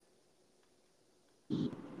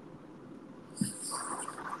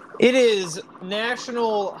It is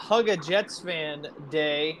National Hug a Jets Fan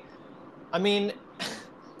Day. I mean,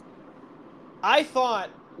 I thought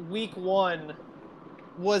week one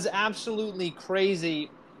was absolutely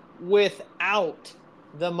crazy without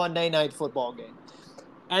the Monday night football game.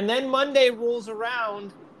 And then Monday rolls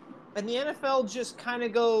around and the NFL just kind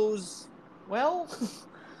of goes, well,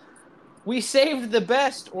 we saved the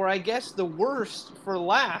best, or I guess the worst, for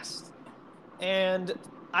last. And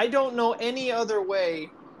I don't know any other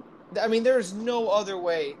way. I mean, there's no other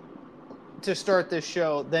way to start this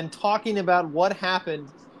show than talking about what happened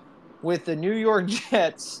with the New York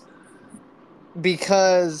Jets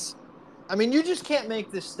because I mean, you just can't make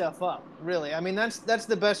this stuff up, really. I mean, that's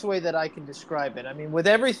the best way that I can describe it. I mean, with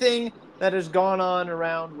everything that has gone on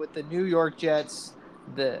around with the New York Jets,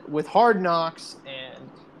 with Hard Knocks and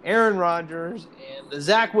Aaron Rodgers and the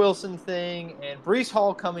Zach Wilson thing and Brees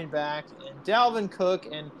Hall coming back and Dalvin Cook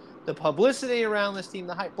and the publicity around this team,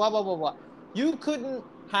 the hype, blah blah blah blah. You couldn't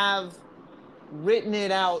have written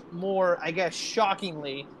it out more, I guess,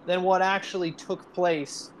 shockingly than what actually took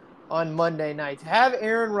place on Monday night. To have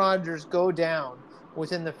Aaron Rodgers go down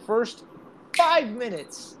within the first 5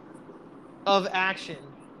 minutes of action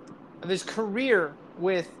of his career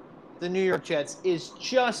with the New York Jets is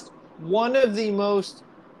just one of the most,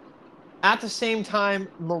 at the same time,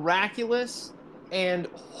 miraculous and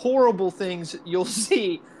horrible things you'll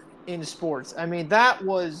see in sports. I mean, that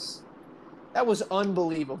was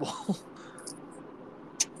unbelievable.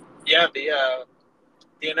 Yeah,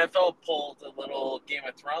 the NFL pulled a little Game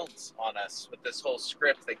of Thrones on us with this whole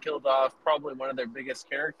script. They killed off probably one of their biggest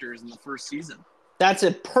characters in the first season. That's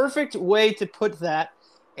a perfect way to put that.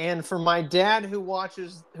 And for my dad who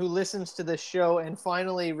listens to this show and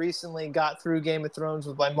finally recently got through Game of Thrones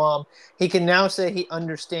with my mom, he can now say he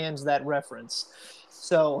understands that reference.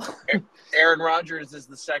 So Aaron Rodgers is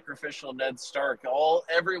the sacrificial Ned Stark.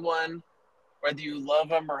 Everyone, whether you love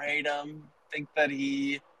him or hate him, think that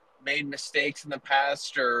he made mistakes in the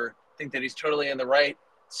past or think that he's totally in the right,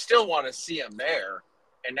 still want to see him there.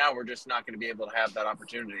 And now we're just not going to be able to have that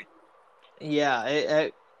opportunity. yeah,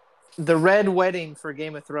 the red wedding for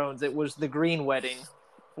Game of Thrones, it was the green wedding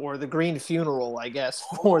or the green funeral, I guess,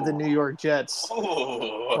 for the New York Jets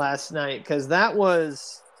last night. Because that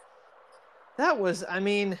was, I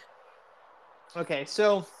mean, okay,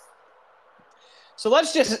 so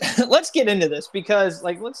let's get into this because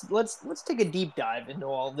let's take a deep dive into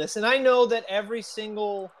all of this. And I know that every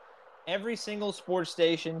single sports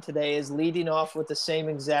station today is leading off with the same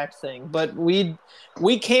exact thing, but we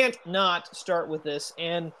can't not start with this.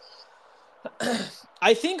 And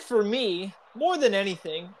I think for me, more than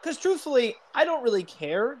anything, because truthfully, I don't really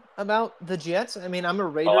care about the Jets. I mean, I'm a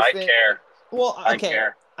Raiders I fan. care. Well, I okay.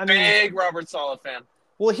 care. I mean, big Robert Saleh fan.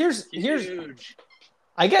 Well, here's Huge.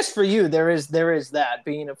 I guess for you there is that,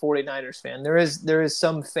 being a 49ers fan. There is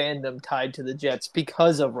some fandom tied to the Jets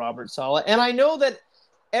because of Robert Saleh. And I know that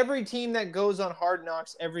every team that goes on Hard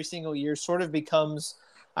Knocks every single year sort of becomes,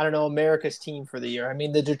 I don't know, America's team for the year. I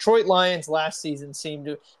mean, the Detroit Lions last season seemed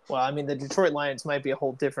to, well, I mean, the Detroit Lions might be a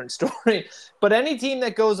whole different story, but any team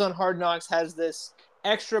that goes on Hard Knocks has this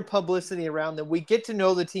extra publicity around them. We get to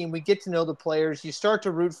know the team, we get to know the players. You start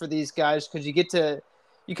to root for these guys because you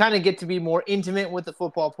kind of get to be more intimate with the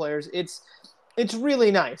football players. It's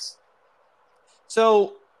really nice.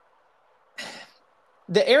 So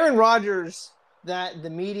the Aaron Rodgers that the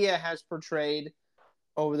media has portrayed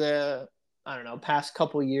over the, I don't know, past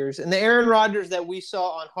couple of years, and the Aaron Rodgers that we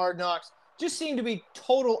saw on Hard Knocks just seem to be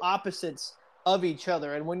total opposites of each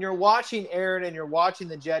other. And when you're watching Aaron and you're watching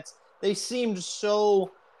the Jets, they seemed so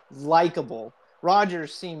likable.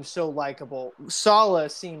 Rodgers seems so likable. Saleh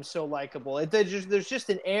seems so likable. There's just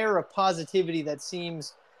an air of positivity that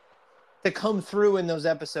seems to come through in those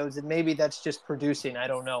episodes, and maybe that's just producing. I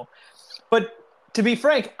don't know. But to be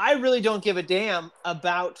frank, I really don't give a damn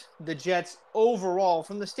about the Jets overall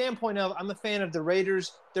from the standpoint of I'm a fan of the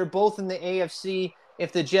Raiders. They're both in the AFC.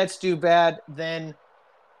 If the Jets do bad, then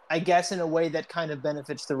I guess in a way that kind of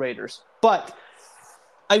benefits the Raiders. But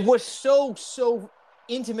I was so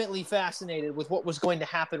intimately fascinated with what was going to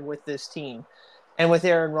happen with this team and with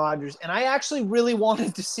Aaron Rodgers. And I actually really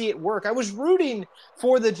wanted to see it work. I was rooting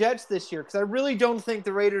for the Jets this year because I really don't think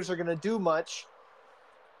the Raiders are going to do much.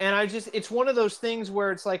 And it's one of those things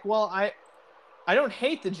where it's like, well, I don't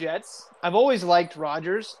hate the Jets. I've always liked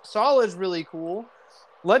Rodgers. Saleh is really cool.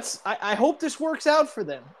 I hope this works out for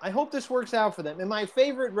them. And my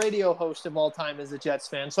favorite radio host of all time is a Jets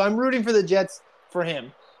fan. So I'm rooting for the Jets for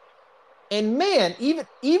him. And man, even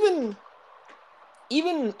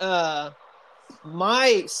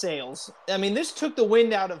my sails. I mean, this took the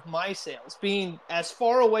wind out of my sails, being as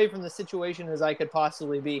far away from the situation as I could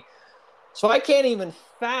possibly be. So I can't even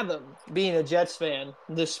fathom being a Jets fan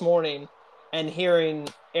this morning and hearing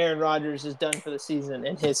Aaron Rodgers is done for the season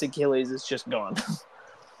and his Achilles is just gone.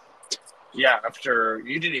 Yeah, after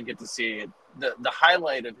you didn't even get to see it. The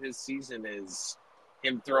highlight of his season is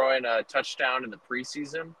him throwing a touchdown in the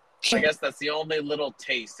preseason. I guess that's the only little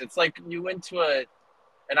taste. It's like you went to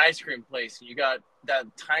an ice cream place and you got that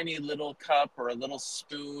tiny little cup or a little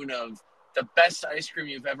spoon of the best ice cream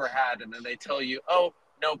you've ever had, and then they tell you, oh,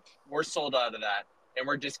 nope, we're sold out of that and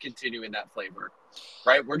we're discontinuing that flavor,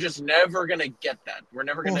 right? We're just never going to get that. We're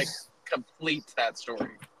never going to complete that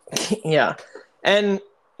story. Yeah. And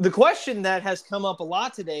the question that has come up a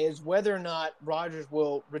lot today is whether or not Rodgers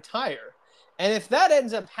will retire. And if that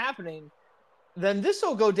ends up happening, then this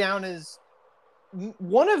will go down as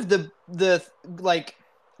one of the like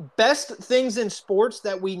best things in sports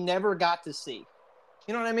that we never got to see.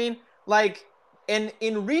 You know what I mean? Like, and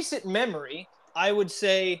in recent memory, I would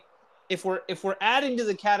say if we're adding to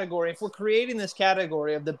the category, if we're creating this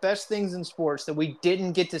category of the best things in sports that we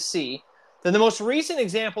didn't get to see, then the most recent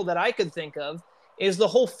example that I could think of is the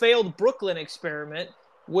whole failed Brooklyn experiment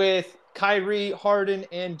with Kyrie, Harden,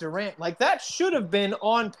 and Durant. Like, that should have been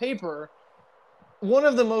on paper one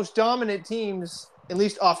of the most dominant teams, at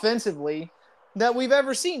least offensively, that we've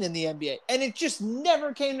ever seen in the NBA. And it just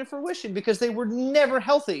never came to fruition because they were never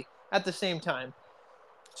healthy at the same time.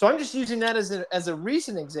 So I'm just using that as a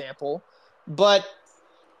recent example. But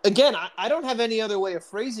again, I don't have any other way of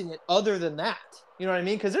phrasing it other than that. You know what I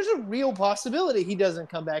mean? Because there's a real possibility he doesn't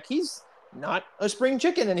come back. He's not a spring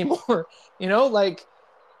chicken anymore. You know, like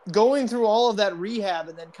going through all of that rehab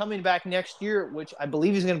and then coming back next year, which I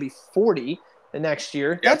believe he's going to be 40 the next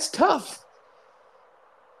year. Yep. That's tough.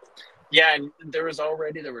 Yeah, and there was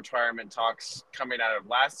already the retirement talks coming out of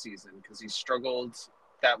last season because he struggled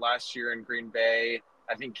that last year in Green Bay.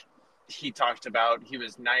 I think he talked about he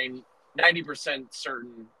was 90%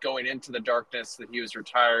 certain going into the darkness that he was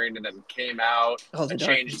retiring, and then came out a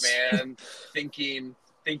changed man, thinking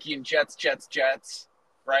Jets,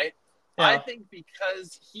 right? Yeah. I think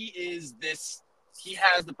because he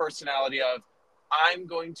has the personality of, I'm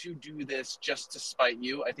going to do this just to spite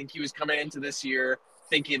you. I think he was coming into this year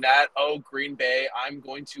thinking that, oh, Green Bay, I'm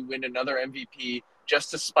going to win another MVP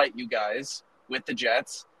just to spite you guys with the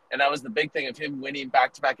Jets. And that was the big thing of him winning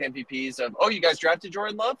back-to-back MVPs of, oh, you guys drafted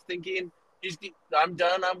Jordan Love, thinking I'm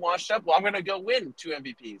done, I'm washed up. Well, I'm going to go win 2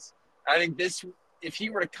 MVPs. I think if he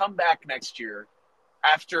were to come back next year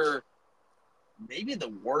after maybe the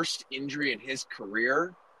worst injury in his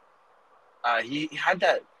career, he had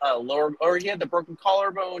that he had the broken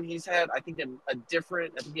collarbone. He's had, I think, I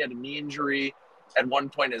think he had a knee injury at one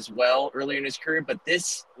point as well earlier in his career. But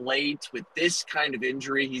this late with this kind of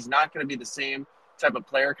injury, he's not going to be the same type of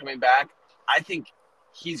player coming back. I think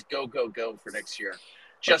he's go for next year,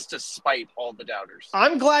 just to spite all the doubters.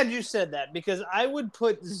 I'm glad you said that because I would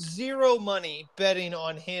put zero money betting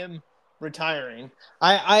on him retiring.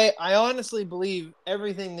 I honestly believe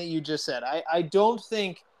everything that you just said. I don't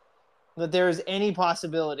think that there is any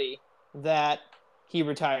possibility that he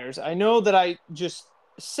retires. I know that I just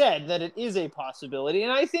said that it is a possibility,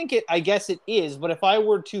 and I guess it is, but if I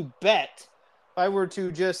were to bet, if I were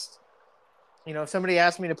to just, if somebody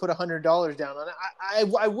asked me to put $100 down on it,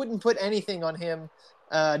 I wouldn't put anything on him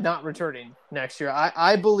not returning next year.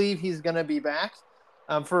 I believe he's going to be back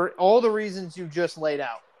for all the reasons you just laid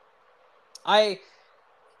out. I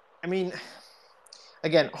mean,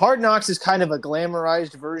 again, Hard Knocks is kind of a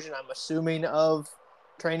glamorized version, I'm assuming, of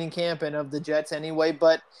training camp and of the Jets anyway.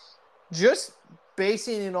 But just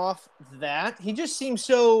basing it off that, he just seems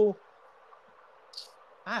so,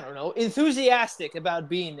 I don't know, enthusiastic about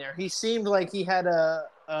being there. He seemed like he had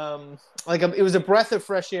it was a breath of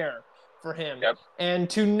fresh air for him. Yep. And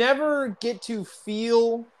to never get to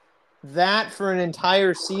feel that for an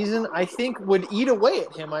entire season, I think would eat away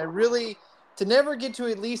at him. To never get to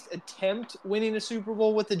at least attempt winning a Super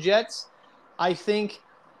Bowl with the Jets, I think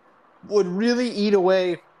would really eat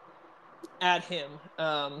away at him.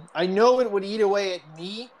 I know it would eat away at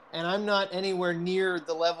me, and I'm not anywhere near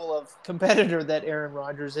the level of competitor that Aaron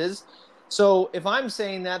Rodgers is. So if I'm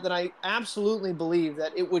saying that, then I absolutely believe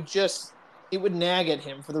that it would nag at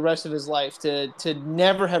him for the rest of his life to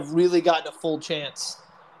never have really gotten a full chance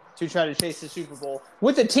to try to chase the Super Bowl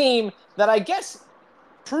with a team that I guess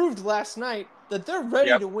proved last night that they're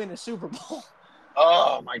ready to win a Super Bowl.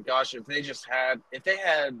 Oh my gosh, if they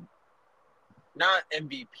had not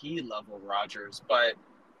MVP level Rodgers, but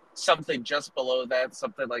something just below that,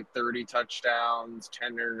 something like 30 touchdowns,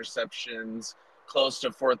 10 interceptions, close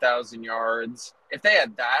to 4,000 yards. If they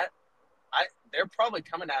had that, they're probably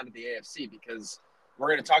coming out of the AFC, because we're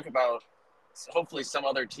going to talk about hopefully some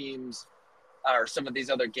other teams or some of these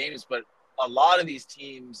other games, but a lot of these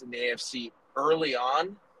teams in the AFC early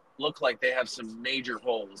on look like they have some major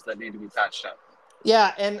holes that need to be patched up.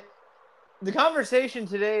 Yeah, and the conversation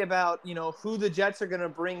today about, who the Jets are going to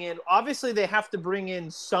bring in, obviously they have to bring in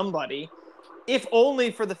somebody, if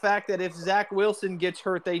only for the fact that if Zach Wilson gets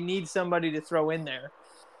hurt, they need somebody to throw in there.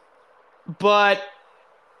 But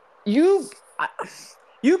you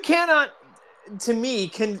cannot, to me,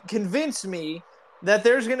 convince me that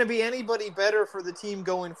there's going to be anybody better for the team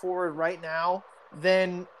going forward right now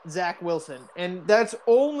than Zach Wilson. And that's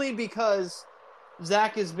only because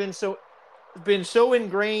Zach has been so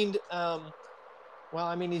ingrained.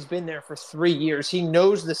 He's been there for 3 years. He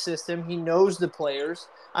knows the system. He knows the players.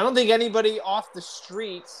 I don't think anybody off the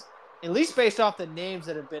streets, at least based off the names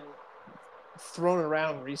that have been thrown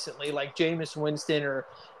around recently, like Jameis Winston or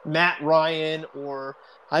Matt Ryan, or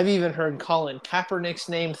I've even heard Colin Kaepernick's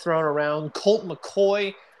name thrown around, Colt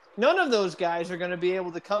McCoy. None of those guys are going to be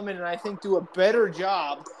able to come in and I think do a better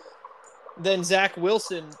job than Zach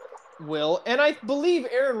Wilson will. And I believe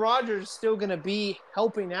Aaron Rodgers is still going to be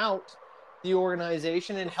helping out the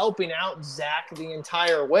organization and helping out Zach the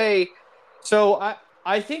entire way. So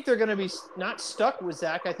I think they're going to be not stuck with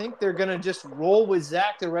Zach. I think they're going to just roll with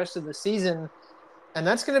Zach the rest of the season, and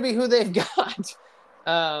that's going to be who they've got.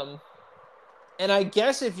 And I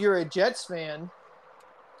guess if you're a Jets fan,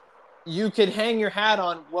 you could hang your hat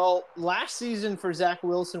on, well, last season for Zach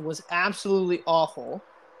Wilson was absolutely awful.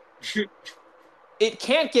 It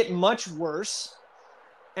can't get much worse.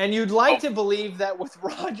 And you'd like to believe that with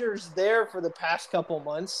Rodgers there for the past couple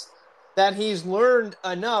months, that he's learned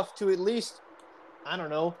enough to at least, I don't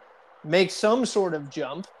know, make some sort of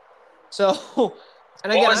jump. So,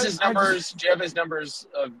 and again, what was his numbers? Do you have his numbers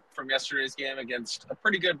from yesterday's game against a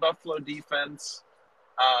pretty good Buffalo defense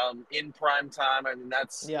in prime time? I mean,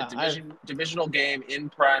 that's a divisional game in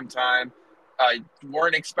prime time.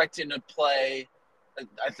 Weren't expecting to play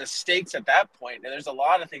at the stakes at that point, and there's a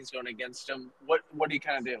lot of things going against him. What do you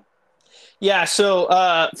kind of do? Yeah, so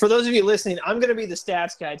for those of you listening, I'm going to be the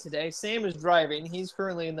stats guy today. Sam is driving. He's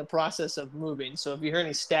currently in the process of moving, so if you hear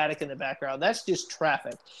any static in the background, that's just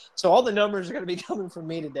traffic. So all the numbers are going to be coming from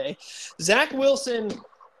me today. Zach Wilson,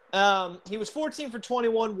 he was 14 for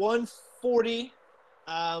 21, 140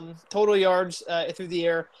 total yards through the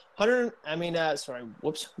air.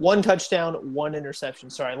 One touchdown, one interception.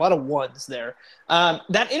 Sorry, a lot of ones there.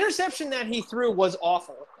 That interception that he threw was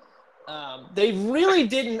awful. They really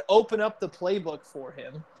didn't open up the playbook for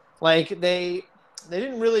him. Like they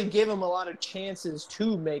didn't really give him a lot of chances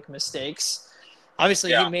to make mistakes.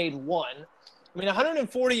 Obviously, He made one.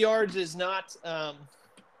 140 yards is not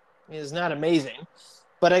amazing.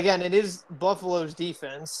 But again, it is Buffalo's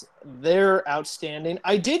defense. They're outstanding.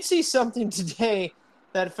 I did see something today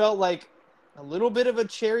that felt like a little bit of a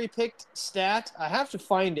cherry-picked stat. I have to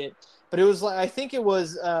find it. But it was I think it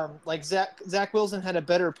was like Zach Wilson had a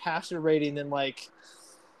better passer rating than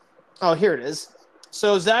here it is.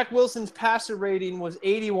 So Zach Wilson's passer rating was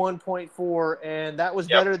 81.4, and that was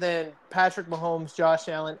better than Patrick Mahomes, Josh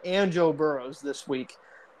Allen, and Joe Burrow's this week.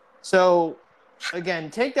 So,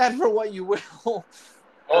 again, take that for what you will.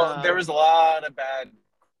 Well, there was a lot of bad.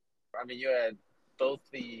 You had both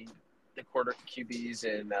the quarter QBs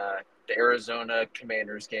in the Arizona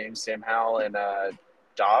Commanders game, Sam Howell and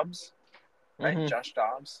Dobbs. Right, mm-hmm. Josh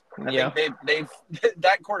Dobbs. I think they've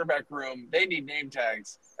that quarterback room. They need name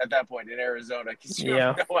tags at that point in Arizona because you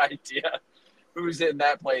have no idea who's in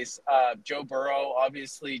that place. Joe Burrow,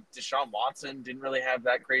 obviously, Deshaun Watson didn't really have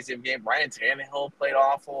that crazy of a game. Ryan Tannehill played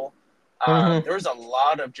awful. There was a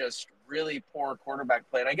lot of just really poor quarterback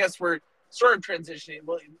play, and I guess we're sort of transitioning.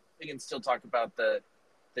 Well, we can still talk about the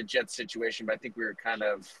Jets situation, but I think we were kind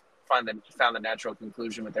of found the natural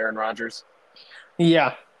conclusion with Aaron Rodgers.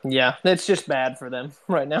 Yeah, that's just bad for them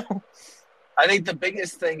right now. I think the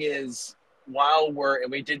biggest thing is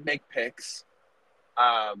we did make picks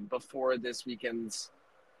before this weekend's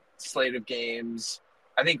slate of games.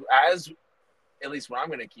 I think at least what I'm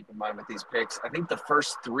going to keep in mind with these picks, I think the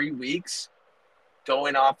first 3 weeks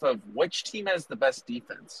going off of which team has the best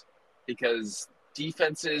defense, because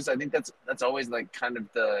defenses, I think that's always like kind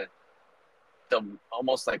of the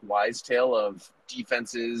almost like wise tale of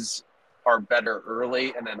defenses are better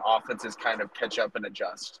early, and then offenses kind of catch up and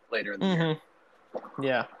adjust later in the year.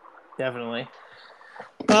 Yeah, definitely.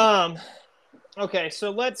 Okay,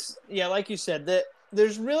 so like you said, that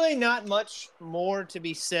there's really not much more to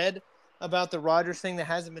be said about the Rodgers thing that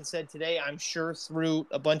hasn't been said today, I'm sure through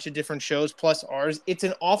a bunch of different shows plus ours. It's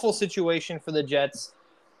an awful situation for the Jets.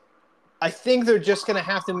 I think they're just going to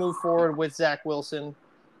have to move forward with Zach Wilson,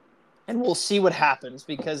 and we'll see what happens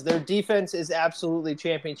because their defense is absolutely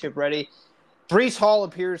championship ready. Breece Hall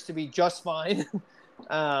appears to be just fine.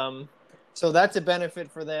 So that's a benefit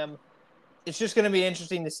for them. It's just going to be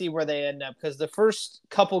interesting to see where they end up because the first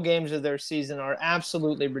couple games of their season are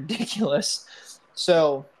absolutely ridiculous.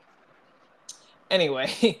 So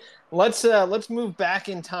anyway, let's move back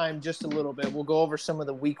in time just a little bit. We'll go over some of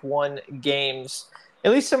the week 1 games,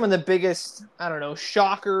 at least some of the biggest, I don't know,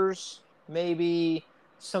 shockers, maybe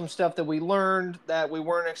some stuff that we learned that we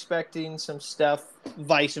weren't expecting, some stuff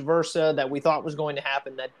vice versa that we thought was going to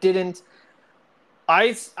happen that didn't.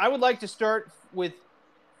 I would like to start with,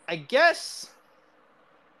 I guess,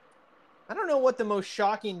 I don't know what the most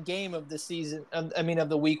shocking game of the season, of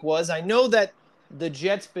the week was. I know that the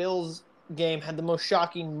Jets-Bills game had the most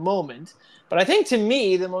shocking moment, but I think to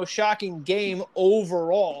me the most shocking game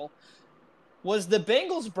overall was the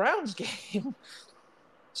Bengals-Browns game.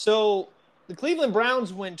 So the Cleveland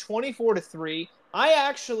Browns win 24-3. I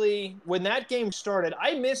actually, when that game started,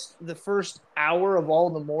 I missed the first hour of all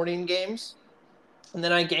the morning games. And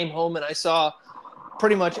then I came home and I saw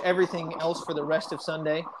pretty much everything else for the rest of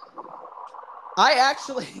Sunday. I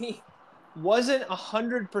actually wasn't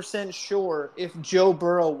 100% sure if Joe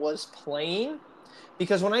Burrow was playing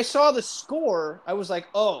because when I saw the score, I was like,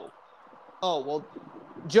 oh, well,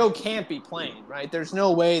 Joe can't be playing, right? There's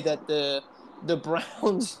no way that the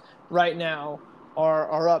Browns right now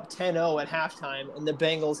are up 10-0 at halftime and the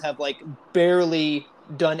Bengals have like barely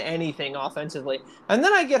done anything offensively. And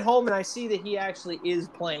then I get home and I see that he actually is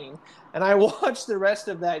playing. And I watched the rest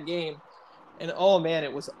of that game and oh man,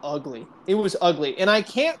 it was ugly. It was ugly. And I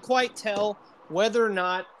can't quite tell whether or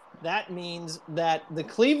not that means that the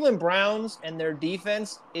Cleveland Browns and their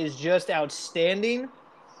defense is just outstanding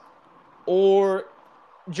or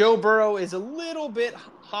Joe Burrow is a little bit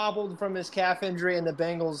hobbled from his calf injury, and the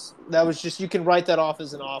Bengals, that was just, you can write that off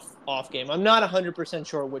as an off game. I'm not 100%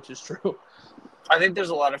 sure which is true. I think there's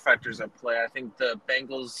a lot of factors at play. I think the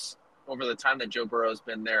Bengals, over the time that Joe Burrow's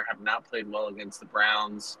been there, have not played well against the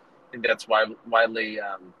Browns. I think that's widely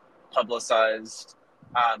publicized.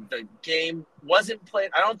 The game wasn't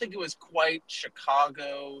played. I don't think it was quite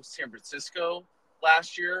Chicago, San Francisco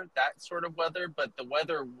last year, that sort of weather, but the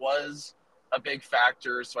weather was a big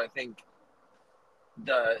factor. So I think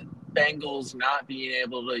the Bengals not being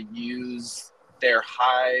able to use their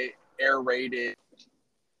high air rated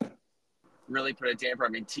really put a damper. I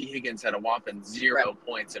mean, T. Higgins had a whopping 0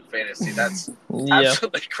 points in fantasy. That's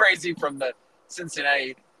absolutely crazy from the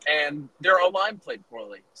Cincinnati. And their O-line played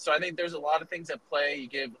poorly. So I think there's a lot of things at play. You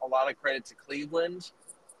give a lot of credit to Cleveland.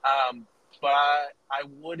 But I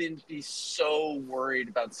wouldn't be so worried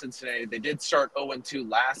about Cincinnati. They did start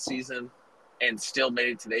 0-2 last season and still made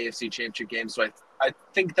it to the AFC Championship game. So I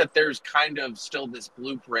think that there's kind of still this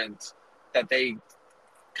blueprint that they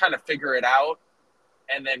kind of figure it out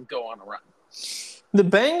and then go on a run. The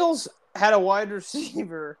Bengals had a wide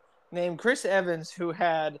receiver named Chris Evans who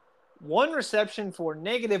had one reception for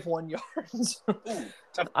 -1 yards.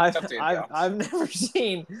 I've never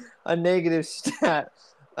seen a negative stat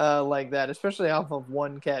like that, especially off of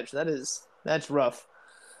one catch. That's rough.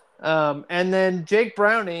 And then Jake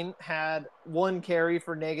Browning had one carry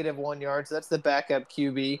for -1 yards. That's the backup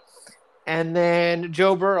QB. And then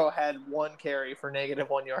Joe Burrow had one carry for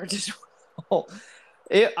 -1 yards as well.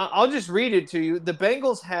 I'll just read it to you. The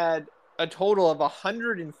Bengals had a total of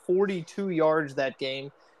 142 yards that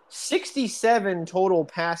game, 67 total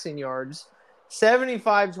passing yards,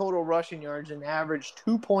 75 total rushing yards, and averaged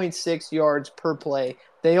 2.6 yards per play.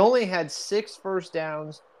 They only had 6 first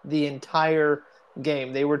downs the entire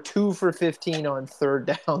game. They were 2 for 15 on third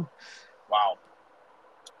down. Wow.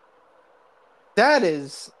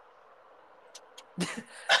 That's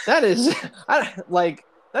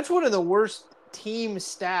one of the worst team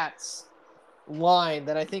stats line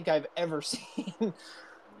that I think I've ever seen.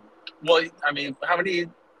 Well, I mean, how many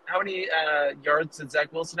yards did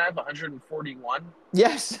Zach Wilson have? 141?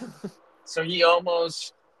 Yes. So he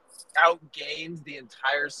almost outgained the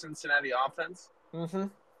entire Cincinnati offense. Mm-hmm.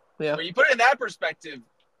 Yeah. When you put it in that perspective,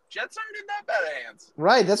 Jets aren't in that bad of hands.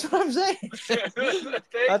 Right, that's what I'm saying.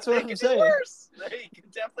 That's what I'm saying. Worse. They can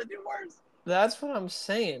definitely do worse. That's what I'm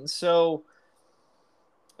saying. So,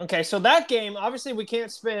 okay, so that game, obviously we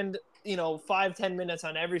can't spend, 5-10 minutes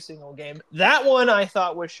on every single game. That one I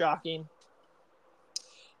thought was shocking.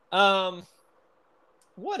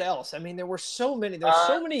 What else? I mean, there were so many. There's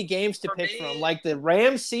so many games to pick from. Like the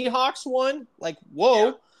Rams-Seahawks one. Like,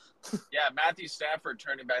 whoa. Yeah, Matthew Stafford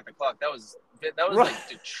turning back the clock. That was Right. like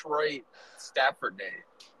Detroit Stafford day.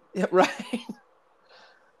 Yeah, right.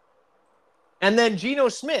 And then Geno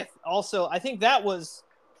Smith also. I think that was.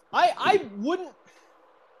 I wouldn't.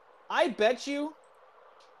 I bet you.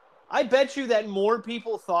 I bet you that more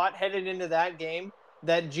people thought headed into that game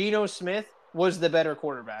that Geno Smith was the better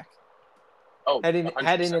quarterback Oh, heading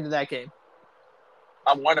 100%. into that game.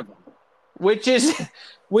 I'm one of them. Which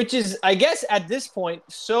is I guess at this point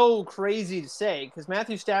so crazy to say because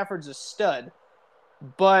Matthew Stafford's a stud.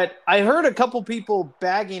 But I heard a couple people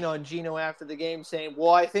bagging on Geno after the game saying,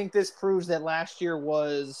 well, I think this proves that last year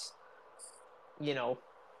was, you know,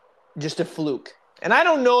 just a fluke. And I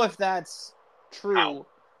don't know if that's How? true,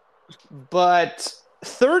 but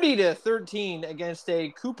 30-13 against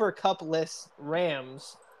a Cooper Cup-less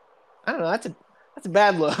Rams, I don't know, that's a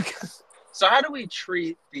bad look. So how do we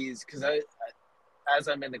treat these? Because as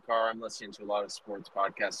I'm in the car, I'm listening to a lot of sports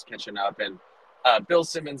podcasts, catching up, and Bill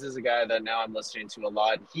Simmons is a guy that now I'm listening to a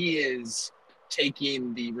lot. He is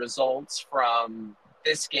taking the results from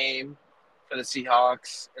this game for the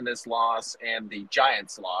Seahawks and this loss and the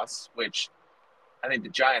Giants loss, which I think the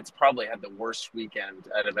Giants probably had the worst weekend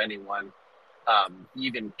out of anyone,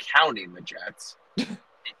 even counting the Jets,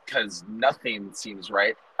 because nothing seems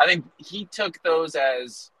right. I think he took those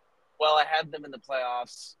as, well, I had them in the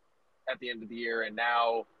playoffs at the end of the year, and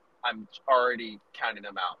now I'm already counting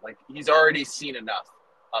them out. Like, he's already seen enough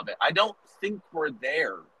of it. I don't think we're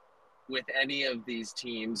there with any of these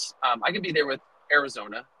teams. I could be there with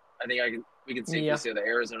Arizona. I think we can safely say that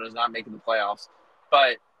Arizona is not making the playoffs.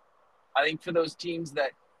 But I think for those teams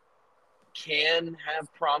that can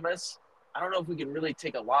have promise, I don't know if we can really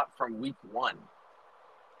take a lot from week one.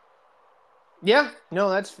 Yeah, no,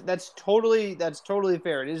 that's totally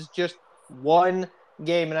fair. It is just one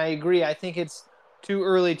game, and I agree. I think it's too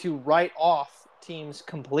early to write off teams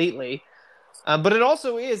completely, but it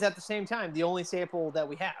also is at the same time the only sample that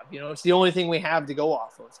we have. You know, it's the only thing we have to go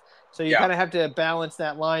off of. So you kind of have to balance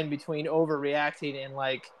that line between overreacting and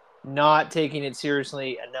like not taking it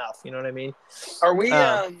seriously enough. You know what I mean? Are we?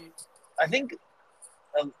 I think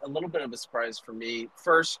a little bit of a surprise for me.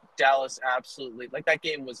 First, Dallas absolutely like that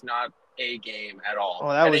game was not a game at all. Oh,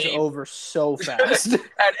 that was over so fast.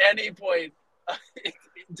 At any point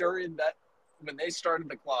during that, when they started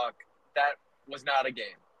the clock, that was not a game.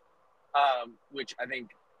 Which I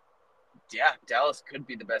think, yeah, Dallas could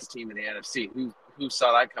be the best team in the NFC. Who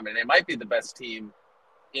saw that coming? They might be the best team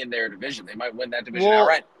in their division. They might win that division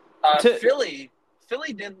outright. Philly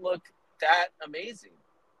didn't look that amazing.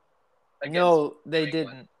 No, they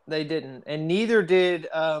didn't. They didn't, and neither did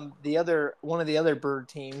one of the other bird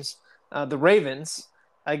teams, the Ravens.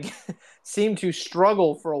 Seemed to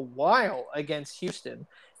struggle for a while against Houston.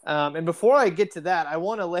 And before I get to that, I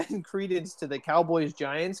want to lend credence to the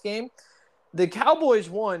Cowboys-Giants game. The Cowboys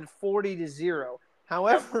won 40-0.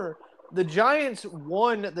 However, the Giants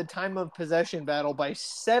won the time of possession battle by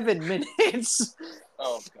 7 minutes.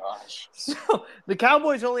 Oh, gosh. So the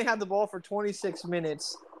Cowboys only had the ball for 26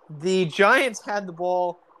 minutes. The Giants had the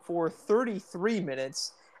ball for 33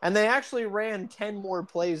 minutes, and they actually ran 10 more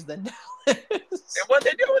plays than Dallas. And what'd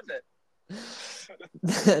they do with it?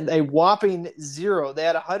 A whopping 0. They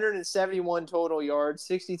had 171 total yards,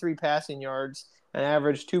 63 passing yards, an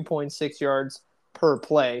average 2.6 yards per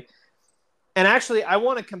play. And actually, I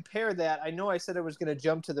want to compare that. I know I said I was going to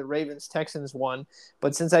jump to the Ravens-Texans one,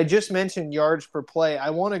 but since I just mentioned yards per play, I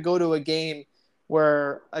want to go to a game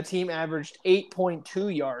where a team averaged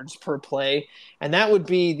 8.2 yards per play, and that would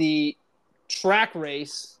be the track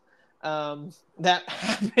race that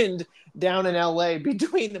happened down in LA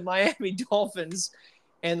between the Miami Dolphins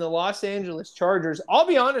and the Los Angeles Chargers. I'll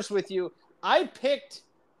be honest with you, I picked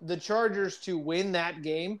the Chargers to win that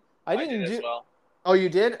game. I did as well. Oh, you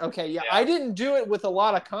did? Okay, yeah. I didn't do it with a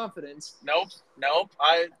lot of confidence. Nope.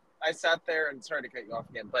 I sat there, and sorry to cut you off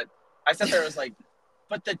again, but I sat there and was like,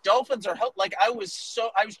 but the Dolphins are helped. Like I was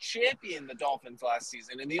championing the Dolphins last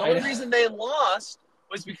season, and the only reason they lost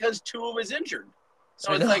was because Tua was injured.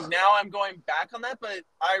 So it's like now I'm going back on that, but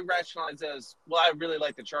I rationalize as, well, I really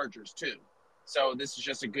like the Chargers too. So this is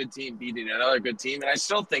just a good team beating another good team, and I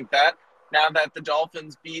still think that now that the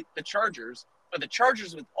Dolphins beat the Chargers, but the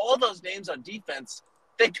Chargers with all those names on defense,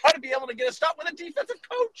 they got to be able to get a stop with a defensive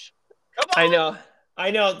coach. Come on.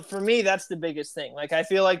 I know. For me, that's the biggest thing. Like I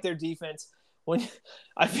feel like their defense.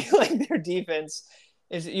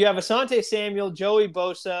 Is you have Asante Samuel, Joey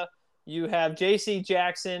Bosa, you have J.C.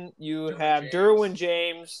 Jackson, you have Derwin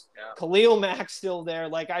James, Khalil Mack still there.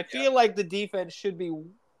 Like I feel like the defense should be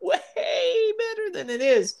way better than it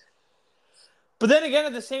is. But then again,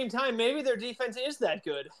 at the same time, maybe their defense is that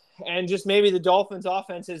good, And just maybe the Dolphins'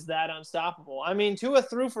 offense is that unstoppable. I mean, Tua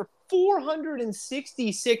threw for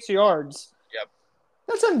 466 yards. Yep.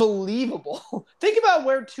 That's unbelievable. Think about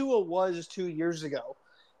where Tua was 2 years ago.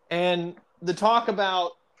 And the talk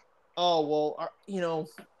about, oh, well,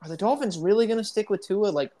 are the Dolphins really going to stick with Tua?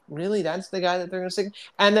 Like, really? That's the guy that they're going to stick?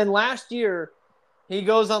 And then last year, he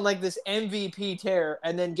goes on like this MVP tear.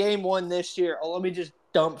 And then game 1 this year, let me just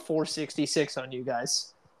dump 466 on you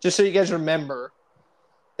guys. Just so you guys remember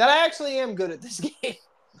that I actually am good at this game.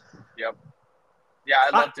 Yep. Yeah,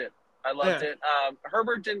 I loved it. I loved it.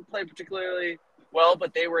 Herbert didn't play particularly well,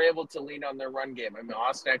 but they were able to lean on their run game. I mean,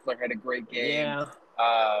 Austin Eckler had a great game.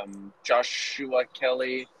 Yeah. Joshua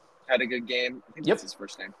Kelly had a good game. I think that's his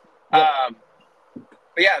first name. Yep.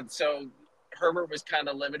 But yeah, so Herbert was kind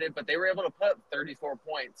of limited, but they were able to put 34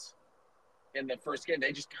 points in the first game.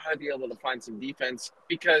 They just got to be able to find some defense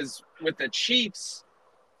because with the Chiefs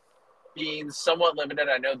being somewhat limited,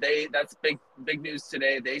 I know that's big news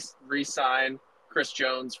today. They re-sign Chris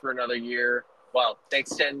Jones for another year. Well, they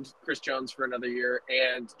extend Chris Jones for another year,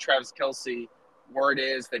 and Travis Kelce, word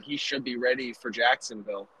is that he should be ready for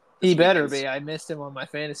Jacksonville. He better be. I missed him on my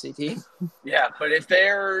fantasy team. Yeah, but if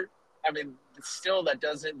still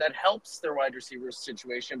that helps their wide receiver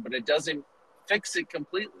situation, but it doesn't fix it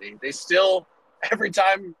completely. They still, every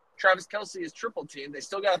time Travis Kelce is triple teamed, they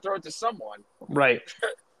still got to throw it to someone. Right.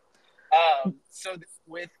 So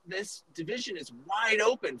with this division is wide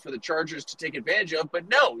open for the Chargers to take advantage of, but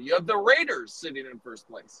no, you have the Raiders sitting in first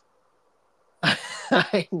place.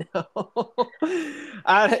 I know.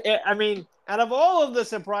 I mean, out of all of the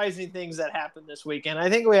surprising things that happened this weekend, I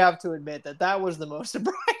think we have to admit that was the most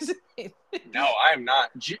surprising. No, I am not.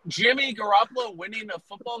 Jimmy Garoppolo winning a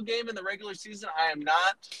football game in the regular season, I am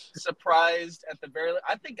not surprised at the very least.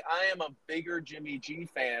 I think I am a bigger Jimmy G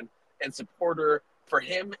fan and supporter for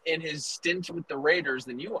him in his stint with the Raiders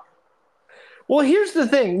than you are. Well, here's the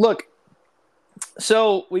thing. Look,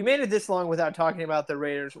 so we made it this long without talking about the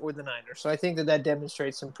Raiders or the Niners. So I think that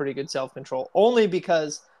demonstrates some pretty good self-control, only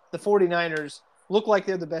because the 49ers look like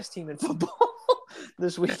they're the best team in football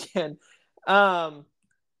this weekend. But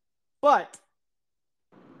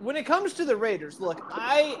when it comes to the Raiders, look,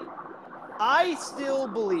 I still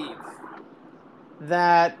believe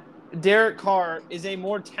that Derek Carr is a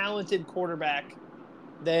more talented quarterback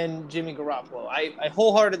than Jimmy Garoppolo. I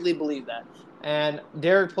wholeheartedly believe that. And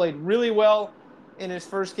Derek played really well in his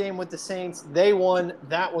first game with the Saints. They won.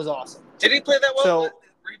 That was awesome. Did he play that well? So,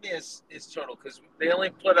 read me his total, because they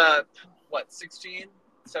only put 16,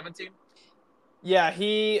 17? Yeah,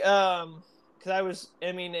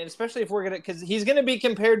 especially if we're going to, because he's going to be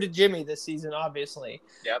compared to Jimmy this season, obviously.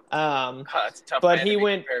 Yep. It's a tough but man he to be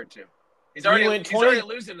went, compared to. He's already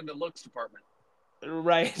losing in the looks department.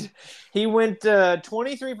 Right. He went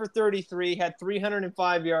 23 for 33, had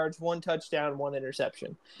 305 yards, 1 touchdown, 1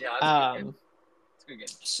 interception. Yeah, that's a good game. It's a good game.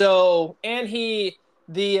 So, and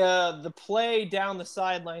the play down the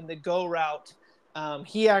sideline, the go route,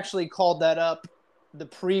 he actually called that up the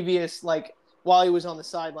previous, while he was on the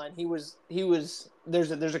sideline.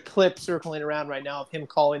 There's a clip circling around right now of him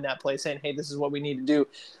calling that play, saying, hey, this is what we need to do.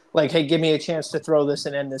 Hey, give me a chance to throw this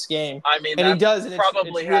and end this game. I mean, and he does, and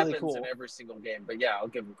probably it's really happens cool. in every single game. But yeah, I'll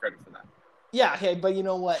give him credit for that. Yeah, hey, but you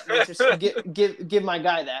know what? Just give my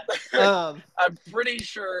guy that. I'm pretty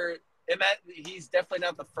sure, and that he's definitely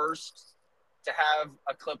not the first to have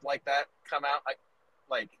a clip like that come out.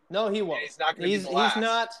 No, he won't. He's not going to be the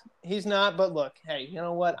last. He's not. But look, hey, you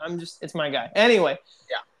know what? It's my guy. Anyway.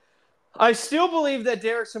 Yeah. I still believe that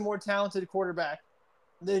Derek's a more talented quarterback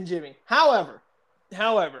than Jimmy. However,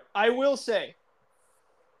 I will say,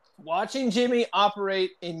 watching Jimmy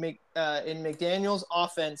operate in McDaniel's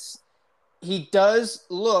offense, he does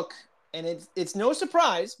look, and it's no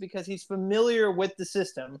surprise because he's familiar with the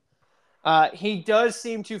system. He does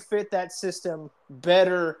seem to fit that system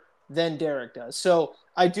better than Derek does. So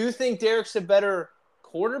I do think Derek's a better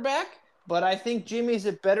quarterback, but I think Jimmy's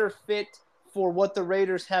a better fit for what the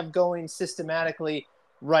Raiders have going systematically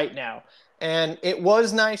right now. And it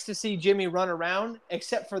was nice to see Jimmy run around,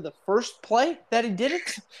 except for the first play that he did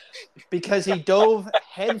it, because he dove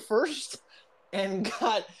head first and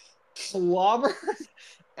got slobbered.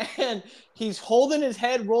 And he's holding his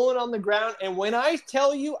head, rolling on the ground. And when I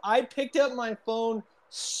tell you, I picked up my phone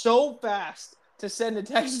so fast to send a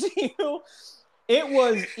text to you, it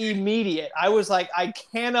was immediate. I was like, I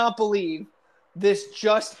cannot believe this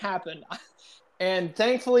just happened. And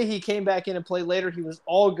thankfully, he came back in and played later. He was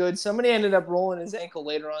all good. Somebody ended up rolling his ankle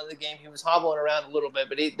later on in the game. He was hobbling around a little bit,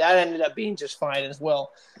 but that ended up being just fine as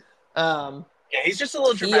well. Yeah, he's just a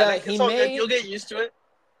little dramatic. It's all good. You'll get used to it.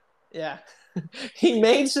 Yeah. he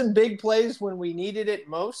made some big plays when we needed it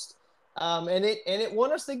most, and it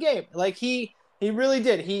won us the game. Like he really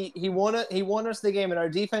did. He won us the game, and our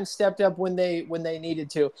defense stepped up when they needed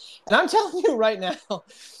to. And I'm telling you right now,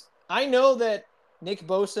 I know that Nick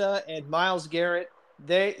Bosa and Myles Garrett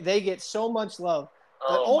they get so much love,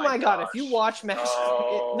 but Oh oh my my God, if you gosh. watch Max,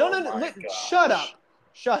 Oh no, my shut gosh. up,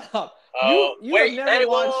 shut up. Oh You have wait, never hey,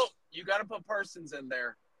 whoa, watched you got to put Parsons in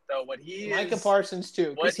there though. Micah Parsons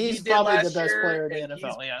too, because What he he's did probably the last best year, player in the and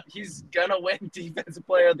NFL. Yeah, he's gonna win Defensive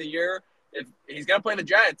Player of the Year. If he's gonna play the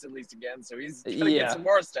Giants at least again, so he's gonna get yeah, some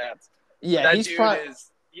more stats. But yeah. that dude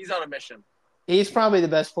he's on a mission. He's probably the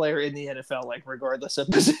best player in the NFL, like regardless of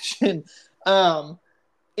position.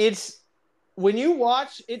 It's when you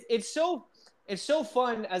watch it, it's so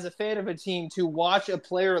fun as a fan of a team to watch a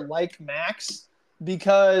player like Max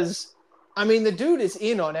because I mean the dude is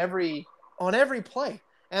in on every play.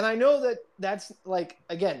 And I know that that's like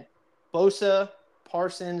again, Bosa,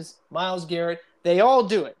 Parsons, Myles Garrett, they all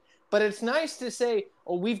do it. But it's nice to say,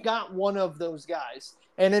 "Oh, we've got one of those guys."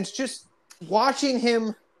 And it's just watching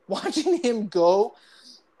him go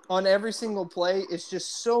on every single play is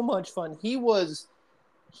just so much fun. He was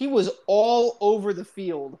all over the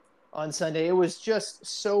field on Sunday. It was just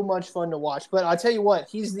so much fun to watch. But I'll tell you what,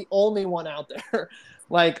 he's the only one out there.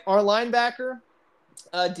 Like our linebacker,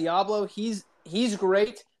 Diablo, he's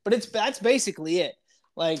great, but that's basically it.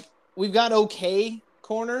 Like we've got okay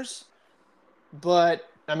corners, but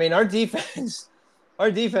I mean our defense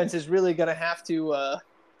is really gonna have to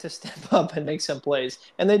step up and make some plays,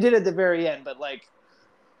 and they did at the very end. But like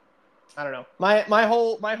I don't know. My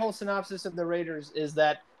whole synopsis of the Raiders is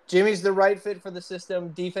that Jimmy's the right fit for the system.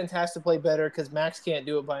 Defense has to play better because Max can't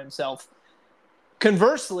do it by himself.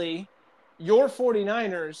 Conversely, your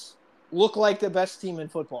 49ers look like the best team in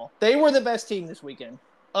football. They were the best team this weekend.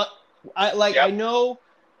 Yep. I know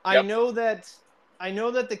that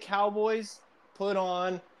the Cowboys put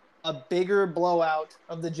on a bigger blowout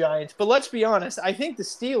of the Giants, but let's be honest. I think the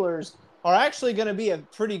Steelers are actually going to be a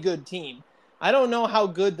pretty good team. I don't know how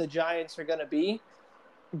good the Giants are going to be.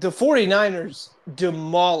 The 49ers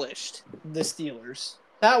demolished the Steelers.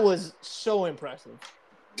 That was so impressive.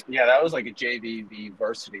 Yeah, that was like a JV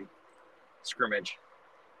varsity scrimmage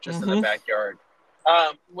just in the backyard.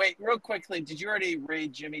 Wait, real quickly, did you already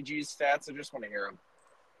read Jimmy G's stats? I just want to hear them.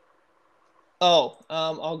 Oh,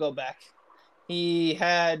 I'll go back. He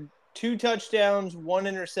had 2 touchdowns, 1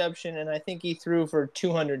 interception, and I think he threw for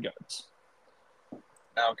 200 yards.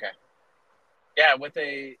 Okay. Yeah,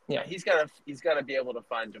 he's got to be able to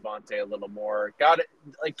find Devontae a little more. Got to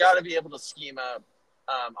be able to scheme up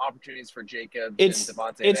opportunities for Jacobs and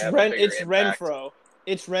Devontae. It's Renfro.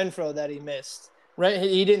 It's Renfro that he missed.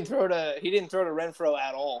 He didn't throw to Renfro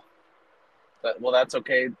at all. Well, that's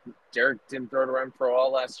okay. Derek didn't throw to Renfro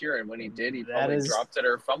all last year, and when he did, he probably dropped it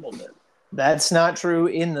or fumbled it. That's not true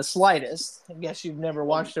in the slightest. I guess you've never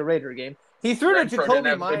watched a Raider game. He threw to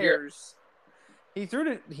Jacoby Myers.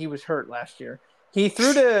 He was hurt last year. He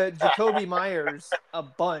threw to Jacoby Myers a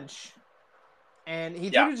bunch. And he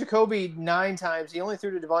threw to Jacoby 9 times. He only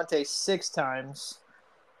threw to Devontae 6 times.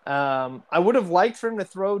 I would have liked for him to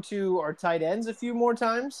throw to our tight ends a few more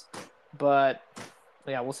times. But,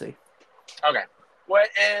 yeah, we'll see. Okay.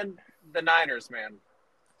 And the Niners, man.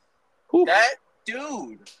 Whew. That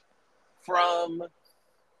dude from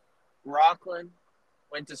Rockland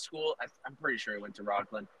went to school. I'm pretty sure he went to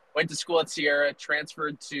Rockland. Went to school at Sierra,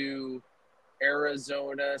 transferred to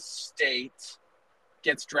Arizona State,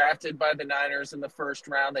 gets drafted by the Niners in the first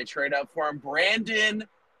round. They trade up for him. Brandon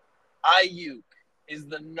Ayuk is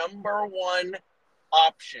the number 1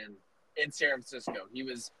 option in San Francisco. He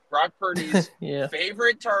was Brock Purdy's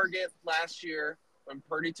favorite target last year when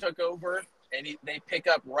Purdy took over, and they pick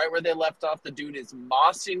up right where they left off. The dude is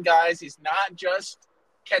mossing guys. He's not just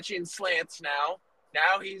catching slants now.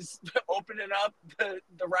 Now he's opening up the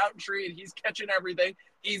route tree, and he's catching everything.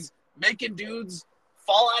 He's making dudes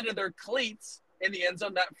fall out of their cleats in the end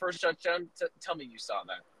zone. That first touchdown. Tell me you saw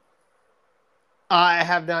that. I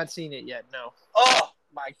have not seen it yet, no. Oh,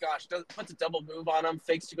 my gosh. Puts a double move on him,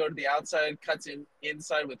 fakes to go to the outside, cuts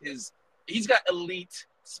inside with his – he's got elite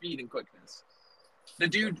speed and quickness. The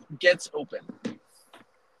dude gets open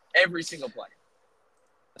every single play.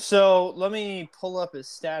 So let me pull up his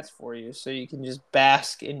stats for you so you can just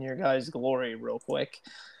bask in your guys' glory real quick.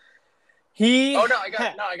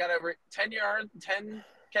 I got over 10 yards, 10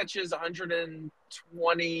 catches,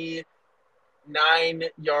 129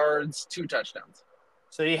 yards, 2 touchdowns.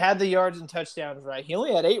 So he had the yards and touchdowns right. He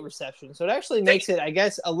only had 8 receptions, so it actually makes it, I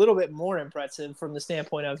guess, a little bit more impressive from the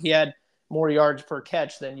standpoint of he had more yards per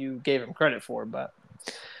catch than you gave him credit for. But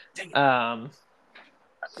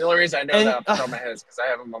The only reason I know And that off the top of my head is because I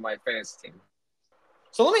have him on my fantasy team.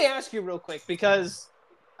 so let me ask you real quick, because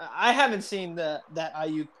I haven't seen that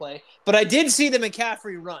Ayuk play, but I did see the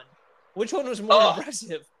McCaffrey run. Which one was more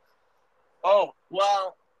impressive? Well,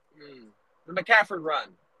 the McCaffrey run,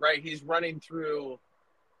 right? He's running through.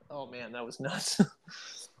 Oh man, that was nuts.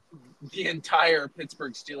 The entire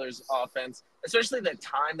Pittsburgh Steelers offense, especially the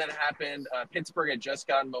time that happened. Pittsburgh had just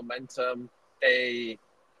gotten momentum. They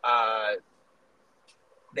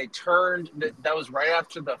turned. That was right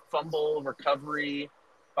after the fumble recovery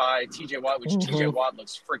by T.J. Watt, which T.J. Watt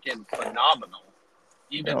looks freaking phenomenal,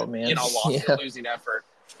 even in a losing effort.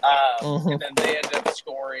 And then they ended up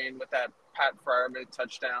scoring with that Pat Fryerman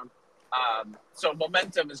touchdown. So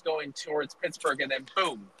momentum is going towards Pittsburgh, and then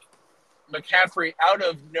boom, McCaffrey out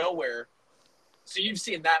of nowhere. So you've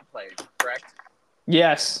seen that play, correct?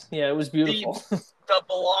 Yes. Yeah, it was beautiful. The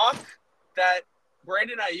block that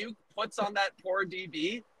Brandon Ayuk puts on that poor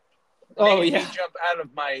DB made me jump out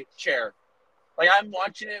of my chair. Like, I'm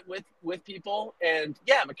watching it with people, and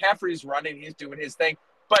yeah, McCaffrey's running, he's doing his thing,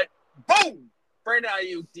 but boom, Brandon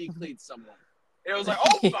Ayuk decleats someone. It was like,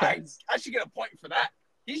 my, I should get a point for that.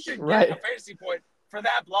 He should get a fantasy point for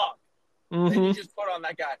that block that he just put on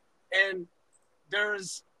that guy. And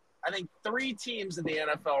there's, I think, 3 teams in the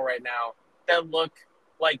NFL right now that look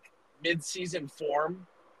like mid-season form.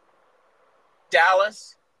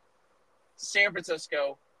 Dallas, San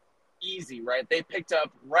Francisco, easy, right? They picked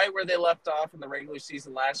up right where they left off in the regular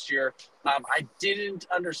season last year. I didn't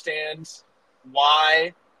understand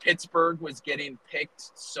why Pittsburgh was getting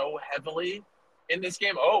picked so heavily in this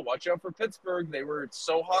game. Oh, watch out for Pittsburgh. They were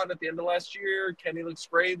so hot at the end of last year. Kenny looks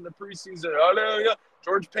great in the preseason. Oh, no, yeah.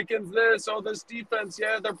 George Pickens this. Oh, this defense.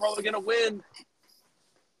 Yeah, they're probably going to win.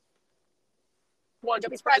 Don't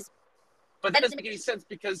be surprised. But that doesn't make any sense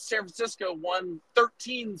because San Francisco won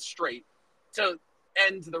 13 straight to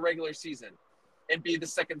end the regular season and be the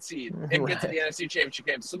second seed and get to the NFC Championship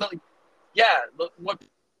game. So, what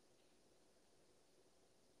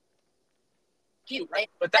cute, right?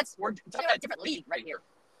 But we're talking about a different league right here.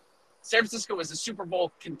 San Francisco is a Super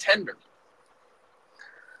Bowl contender.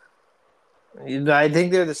 I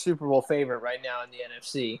think they're the Super Bowl favorite right now in the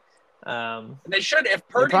NFC. And they should. If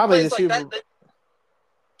Purdy plays like that,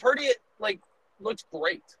 Purdy looked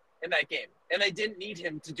great in that game, and they didn't need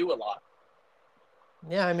him to do a lot.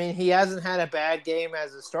 Yeah, I mean, he hasn't had a bad game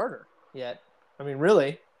as a starter yet. I mean,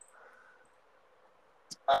 really.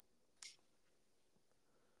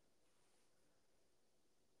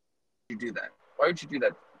 You do that? Why would you do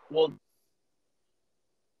that? Well,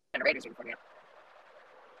 Raiders are putting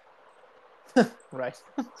right.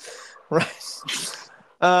 Right.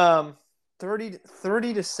 30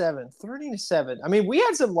 to 7. 30 to 7. I mean, we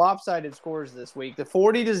had some lopsided scores this week. The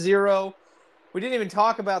 40-0. We didn't even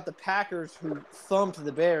talk about the Packers who thumped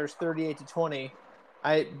the Bears 38 to 20.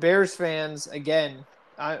 Bears fans, again,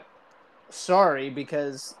 sorry,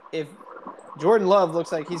 because if Jordan Love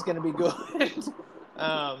looks like he's going to be good.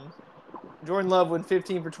 Jordan Love went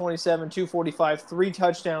 15 for 27, 245, 3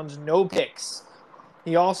 touchdowns, no picks.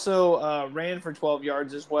 He also ran for 12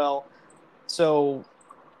 yards as well. So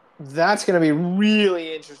that's going to be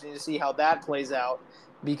really interesting to see how that plays out,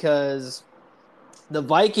 because the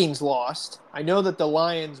Vikings lost. I know that the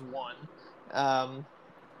Lions won.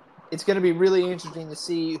 It's going to be really interesting to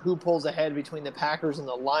see who pulls ahead between the Packers and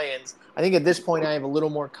the Lions. I think at this point I have a little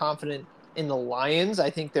more confidence in the Lions. I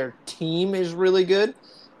think their team is really good.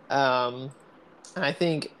 And I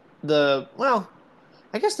think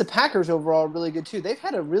I guess the Packers overall are really good too. They've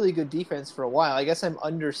had a really good defense for a while. I guess I'm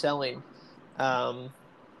underselling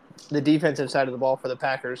the defensive side of the ball for the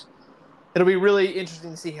Packers. It'll be really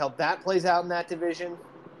interesting to see how that plays out in that division.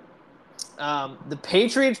 The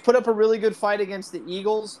Patriots put up a really good fight against the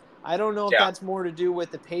Eagles. I don't know if that's more to do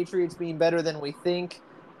with the Patriots being better than we think,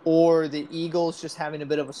 or the Eagles just having a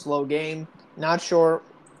bit of a slow game. Not sure,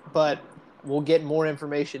 but we'll get more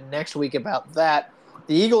information next week about that.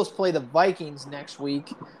 The Eagles play the Vikings next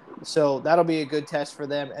week, so that'll be a good test for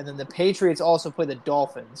them. And then the Patriots also play the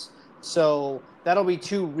Dolphins. So that'll be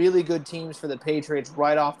 2 really good teams for the Patriots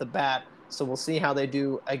right off the bat. So we'll see how they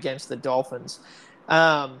do against the Dolphins.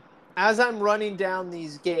 As I'm running down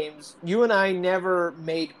these games, you and I never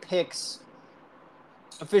made picks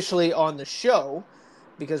officially on the show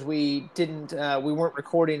because we weren't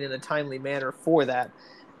recording in a timely manner for that.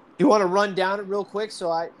 You want to run down it real quick?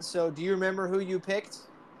 So do you remember who you picked?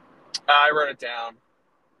 I wrote it down.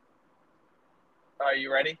 Are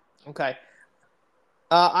you ready? Okay.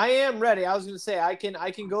 I am ready. I was going to say I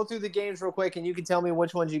can go through the games real quick, and you can tell me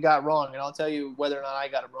which ones you got wrong, and I'll tell you whether or not I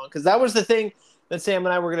got them wrong. Because that was the thing that Sam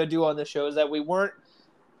and I were going to do on this show, is that we weren't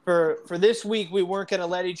for this week, we weren't going to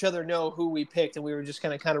let each other know who we picked, and we were just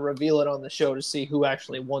going to kind of reveal it on the show to see who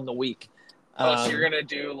actually won the week. So you're gonna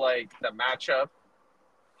do like the matchup,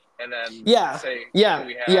 and then Yeah, say yeah, who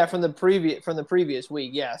we had. yeah. From the previous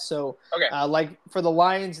week, yeah. So, Okay. like for the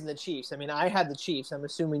Lions and the Chiefs. I mean, I had the Chiefs. I'm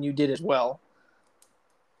assuming you did as well.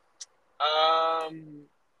 Well,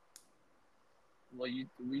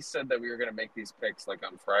 we said that we were gonna make these picks like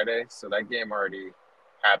on Friday, so that game already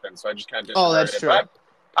happened. So I just kind of Oh, disregarded that's it. true. But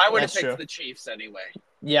I would have That's picked true. the Chiefs anyway.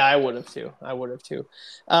 Yeah, I would have too.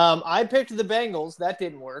 I picked the Bengals. That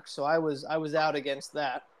didn't work, so I was out against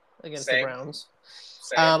that against the Same. Browns.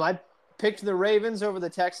 Same. I picked the Ravens over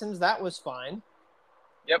the Texans. That was fine.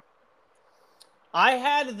 Yep. I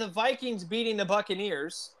had the Vikings beating the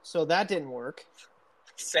Buccaneers, so that didn't work.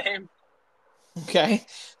 Same. Okay,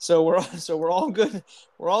 so we're all good.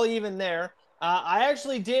 We're all even there. I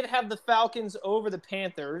actually did have the Falcons over the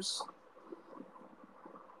Panthers.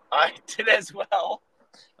 I did as well.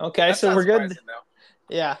 Okay, That's so not we're good. surprising, though.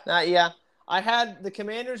 Yeah, yeah. I had the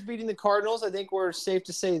Commanders beating the Cardinals. I think we're safe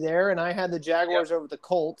to say there, and I had the Jaguars over the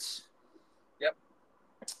Colts. Yep.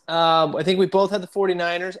 I think we both had the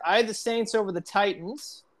 49ers. I had the Saints over the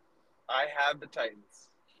Titans. I had the Titans.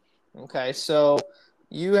 Okay, so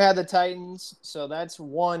you had the Titans, so that's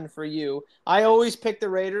one for you. I always pick the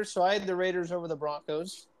Raiders, so I had the Raiders over the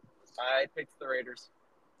Broncos. I picked the Raiders.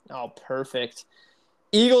 Oh, perfect.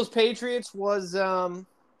 Eagles Patriots was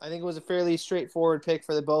I think it was a fairly straightforward pick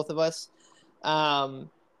for the both of us. I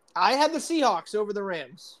had the Seahawks over the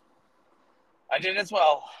Rams. I did as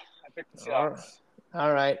well. I picked the Seahawks.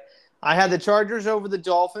 All right. I had the Chargers over the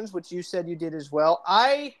Dolphins, which you said you did as well.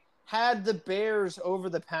 I had the Bears over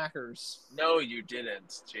the Packers. No, you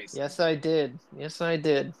didn't, Jason. Yes, I did.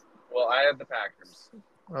 Well, I had the Packers.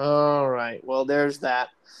 All right. Well, there's that.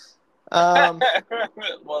 Well,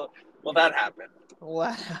 that happened.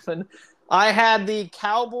 What happened? I had the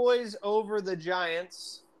Cowboys over the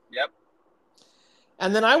Giants. Yep.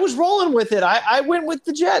 And then I was rolling with it. I went with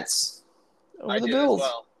the Jets over the Bills. As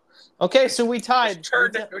well. Okay, so we tied.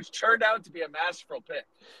 Which turned out to be a masterful pick.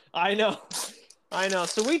 I know.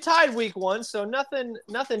 So we tied week 1, so nothing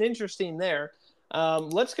interesting there.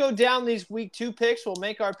 Let's go down these week 2 picks. We'll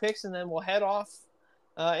make our picks, and then we'll head off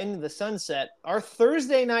into the sunset. Our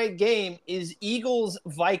Thursday night game is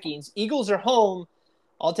Eagles-Vikings. Eagles are home.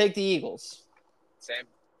 I'll take the Eagles. Same.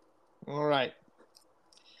 All right.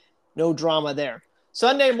 No drama there.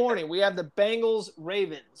 Sunday morning, we have the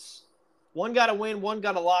Bengals-Ravens. One got a win, one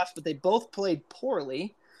got a loss, but they both played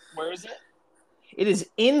poorly. Where is it? It is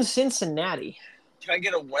in Cincinnati. Can I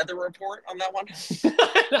get a weather report on that one?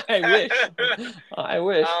 I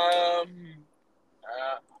wish. I'll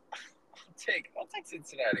take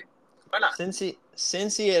Cincinnati. Why not?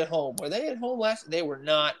 Cincy at home. Were they at home last? They were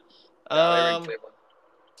not. No, they were in Cleveland.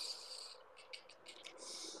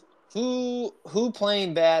 Who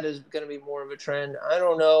playing bad is going to be more of a trend? I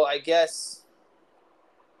don't know. I guess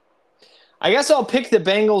I'll pick the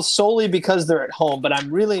Bengals solely because they're at home, but I'm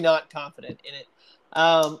really not confident in it.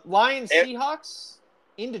 Lions Seahawks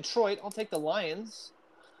in Detroit. I'll take the Lions.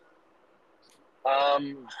 I'll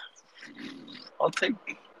take.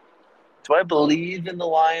 Do I believe in the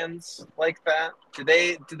Lions like that? Did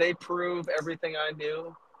they prove everything I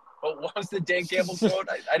knew? What was the Dan Campbell quote?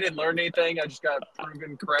 I didn't learn anything. I just got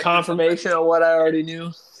proven correct. Confirmation of what I already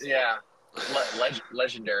knew. Yeah,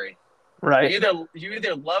 legendary. Right. You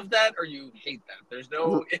either love that or you hate that. There's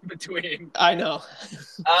no in between. I know.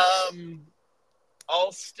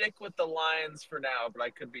 I'll stick with the Lions for now, but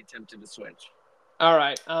I could be tempted to switch. All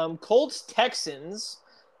right. Colts Texans.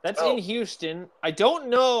 That's in Houston. I don't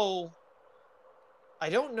know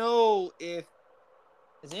if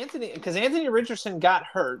Anthony Richardson got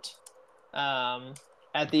hurt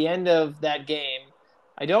at the end of that game.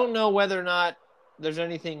 I don't know whether or not there's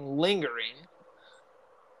anything lingering.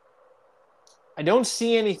 I don't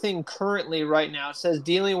see anything currently right now. It says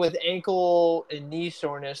dealing with ankle and knee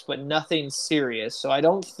soreness, but nothing serious. So I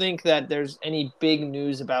don't think that there's any big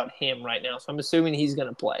news about him right now. So I'm assuming he's going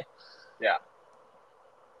to play. Yeah.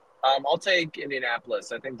 I'll take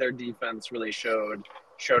Indianapolis. I think their defense really showed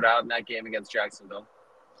out in that game against Jacksonville.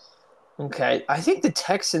 Okay. I think the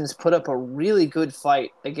Texans put up a really good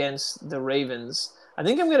fight against the Ravens. I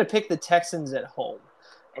think I'm going to pick the Texans at home.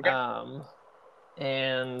 Okay.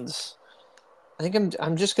 And I think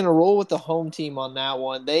I'm just going to roll with the home team on that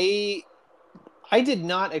one. I did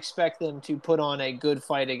not expect them to put on a good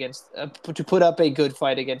fight to put up a good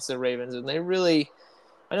fight against the Ravens, and they really,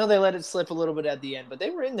 I know they let it slip a little bit at the end, but they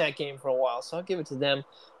were in that game for a while, so I'll give it to them.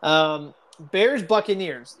 Bears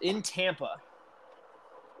Buccaneers in Tampa.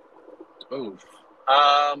 Oof.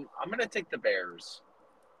 I'm going to take the Bears.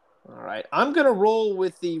 All right. I'm going to roll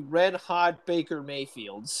with the red hot Baker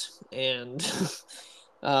Mayfields and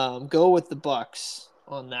go with the Bucks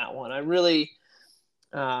on that one. I really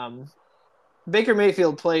Baker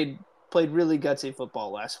Mayfield played really gutsy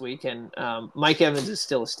football last week, and Mike Evans is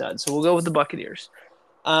still a stud. So we'll go with the Buccaneers.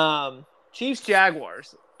 Chiefs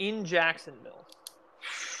Jaguars in Jacksonville.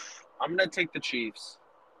 I'm going to take the Chiefs.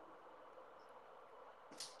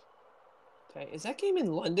 Okay, is that game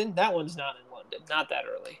in London? That one's not in London. Not that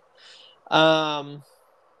early.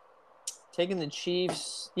 Taking the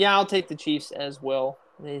Chiefs. Yeah, I'll take the Chiefs as well.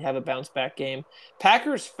 They have a bounce back game.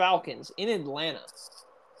 Packers Falcons in Atlanta.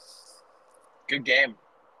 Good game.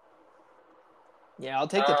 Yeah, I'll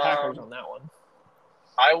take the Packers on that one.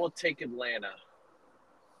 I will take Atlanta.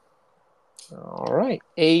 All right.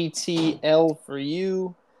 ATL for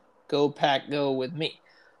you. Go Pack, go with me.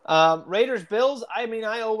 Raiders Bills. I mean,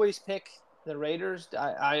 I always pick the Raiders.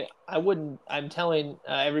 I wouldn't. I'm telling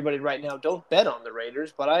everybody right now, don't bet on the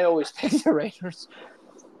Raiders, but I always pick the Raiders.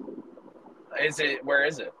 Where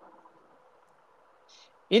is it?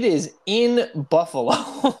 It is in Buffalo.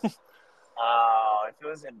 Oh, if it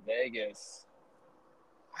was in Vegas.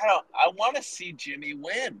 I want to see Jimmy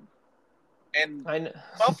win. And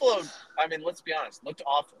Buffalo, I mean, let's be honest, looked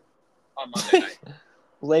awful on Monday night.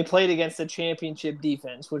 Well, they played against the championship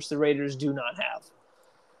defense, which the Raiders do not have.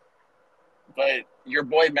 But your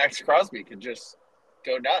boy Max Crosby could just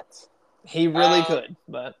go nuts. He really could,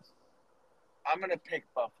 but I'm going to pick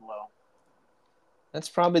Buffalo. That's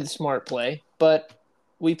probably the smart play, but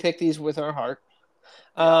we pick these with our heart.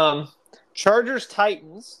 Chargers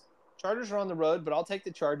Titans. Chargers are on the road, but I'll take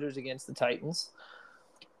the Chargers against the Titans.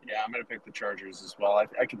 Yeah, I'm going to pick the Chargers as well.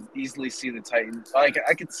 I can easily see the Titans. I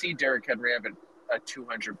could see Derrick Henry having a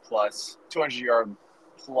 200-yard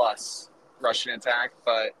plus rushing attack,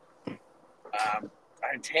 but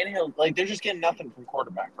Tannehill, they're just getting nothing from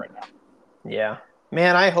quarterback right now. Yeah.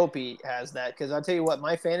 Man, I hope he has that, because I'll tell you what,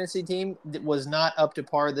 my fantasy team was not up to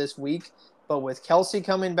par this week, but with Kelsey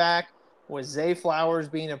coming back, with Zay Flowers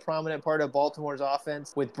being a prominent part of Baltimore's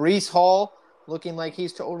offense, with Breece Hall looking like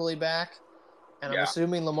he's totally back, and I'm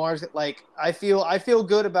assuming Lamar's I feel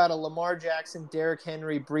good about a Lamar Jackson, Derrick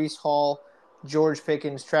Henry, Breece Hall, George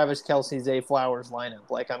Pickens, Travis Kelce, Zay Flowers lineup.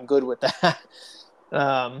 I'm good with that.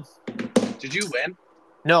 Did you win?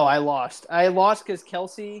 No, I lost. I lost because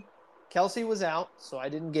Kelsey was out, so I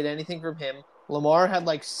didn't get anything from him. Lamar had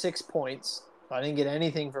 6 points, so I didn't get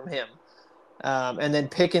anything from him. And then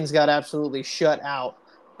Pickens got absolutely shut out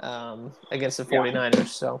against the 49ers. Yeah.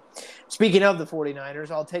 So, speaking of the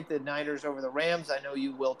 49ers, I'll take the Niners over the Rams. I know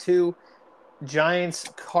you will too. Giants,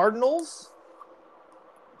 Cardinals.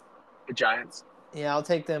 The Giants. Yeah, I'll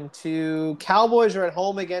take them too. Cowboys are at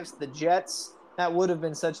home against the Jets. That would have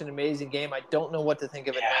been such an amazing game. I don't know what to think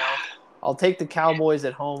of it now. I'll take the Cowboys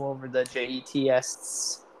at home over the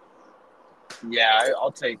Jets. Yeah,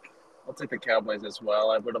 I'll take the Cowboys as well.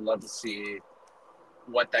 I would have loved to see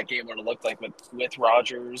what that game would have looked like with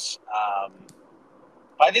Rodgers.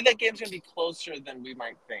 But I think that game's going to be closer than we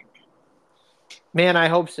might think. Man, I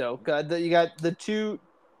hope so. You got the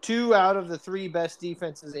two out of the 3 best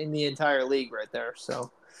defenses in the entire league right there.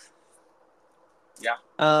 So, yeah,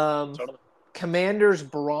 totally. Commanders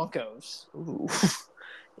Broncos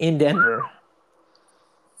in Denver.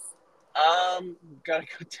 Gotta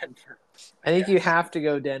go Denver. I think you have to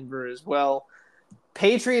go Denver as well.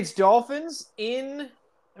 Patriots Dolphins at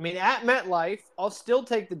MetLife. I'll still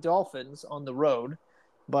take the Dolphins on the road,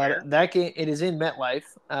 but that game, it is in MetLife.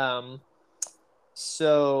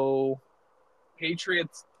 So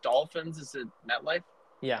Patriots Dolphins is it MetLife?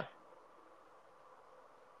 Yeah.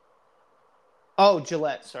 Oh,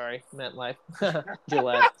 Gillette. Sorry, MetLife.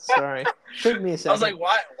 Gillette. Sorry. Took me a second. I was like,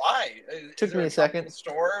 why? Took me a second.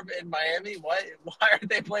 Storm in Miami. Why are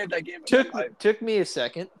they playing that game? Took me a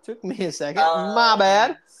second. My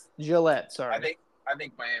bad. Gillette. Sorry. I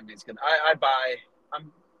think Miami's gonna. I'm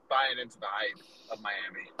buying into the hype of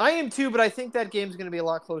Miami. I am too, but I think that game's gonna be a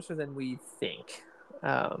lot closer than we think.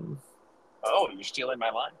 Oh, you're stealing my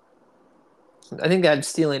line. I think that's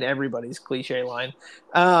stealing everybody's cliche line.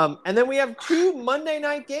 And then we have 2 Monday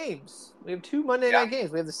night games. We have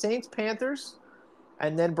the Saints Panthers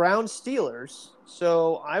and then Browns Steelers.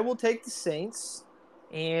 So I will take the Saints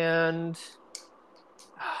and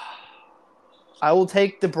I will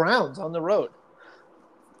take the Browns on the road.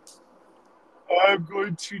 I'm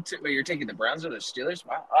going to take. Wait, you're taking the Browns or the Steelers?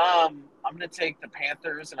 Wow. I'm going to take the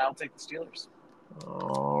Panthers and I'll take the Steelers.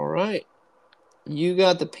 All right. You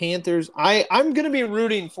got the Panthers. I'm going to be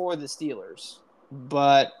rooting for the Steelers,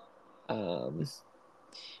 but I'll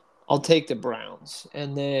take the Browns.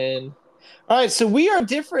 And then All right, so we are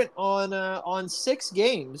different on 6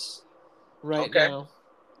 games right Okay. now.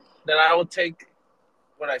 Then I will take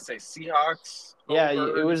what I say, Seahawks Yeah, it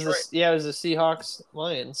over was Detroit. it was the Seahawks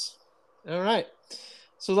Lions. All right.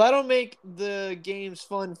 So that'll make the games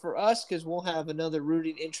fun for us because we'll have another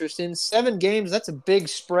rooting interest in 7 games. That's a big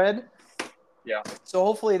spread. Yeah. So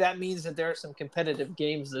hopefully that means that there are some competitive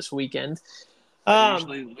games this weekend. I Um,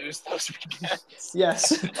 usually lose those weekends.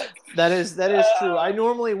 yes, Like, that is true. I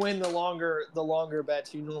normally win the longer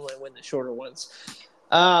bets. You normally win the shorter ones.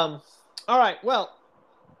 All right. Well,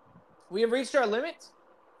 we have reached our limit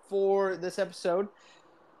for this episode.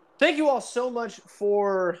 Thank you all so much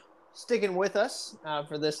for sticking with us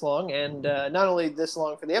for this long, and not only this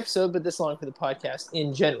long for the episode, but this long for the podcast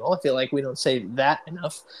in general. I feel like we don't say that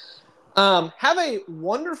enough. Have a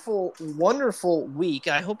wonderful, wonderful week.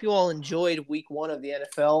 I hope you all enjoyed week 1 of the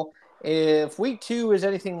NFL. If week 2 is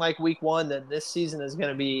anything like week 1, then this season is going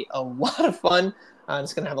to be a lot of fun.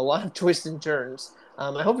 It's going to have a lot of twists and turns.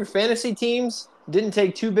 I hope your fantasy teams didn't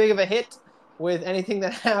take too big of a hit with anything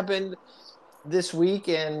that happened this week.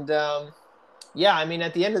 And yeah, I mean,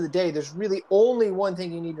 at the end of the day, there's really only one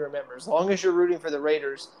thing you need to remember. As long as you're rooting for the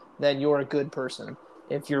Raiders, then you're a good person.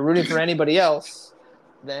 If you're rooting for anybody else,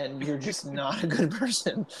 then you're just not a good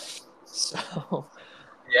person. So,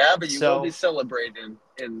 yeah, but you will so be celebrating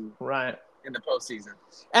in right. the postseason.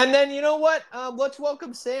 And then you know what? Let's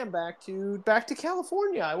welcome Sam back to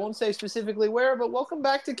California. I won't say specifically where, but welcome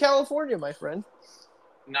back to California, my friend.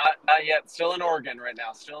 Not yet. Still in Oregon right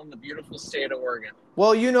now. Still in the beautiful state of Oregon.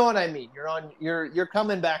 Well, you know what I mean. You're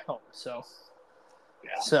coming back home. So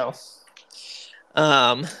Yeah.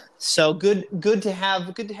 So good to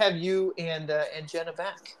have you and Jenna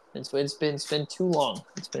back. It's been too long.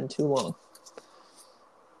 It's been too long.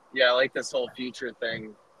 Yeah, I like this whole future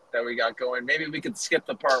thing that we got going. Maybe we could skip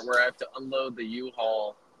the part where I have to unload the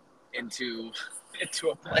U-Haul into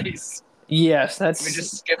a place. Yes, We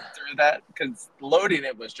just skipped through that because loading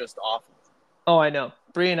it was just awful. Oh, I know.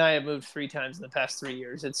 Bree and I have moved 3 times in the past 3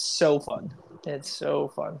 years. It's so fun. It's so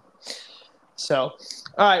fun. So,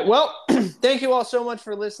 all right. Well, thank you all so much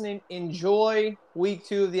for listening. Enjoy week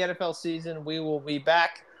 2 of the NFL season. We will be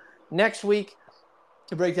back next week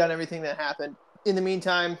to break down everything that happened. In the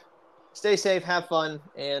meantime, stay safe, have fun,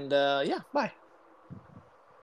 and yeah, bye.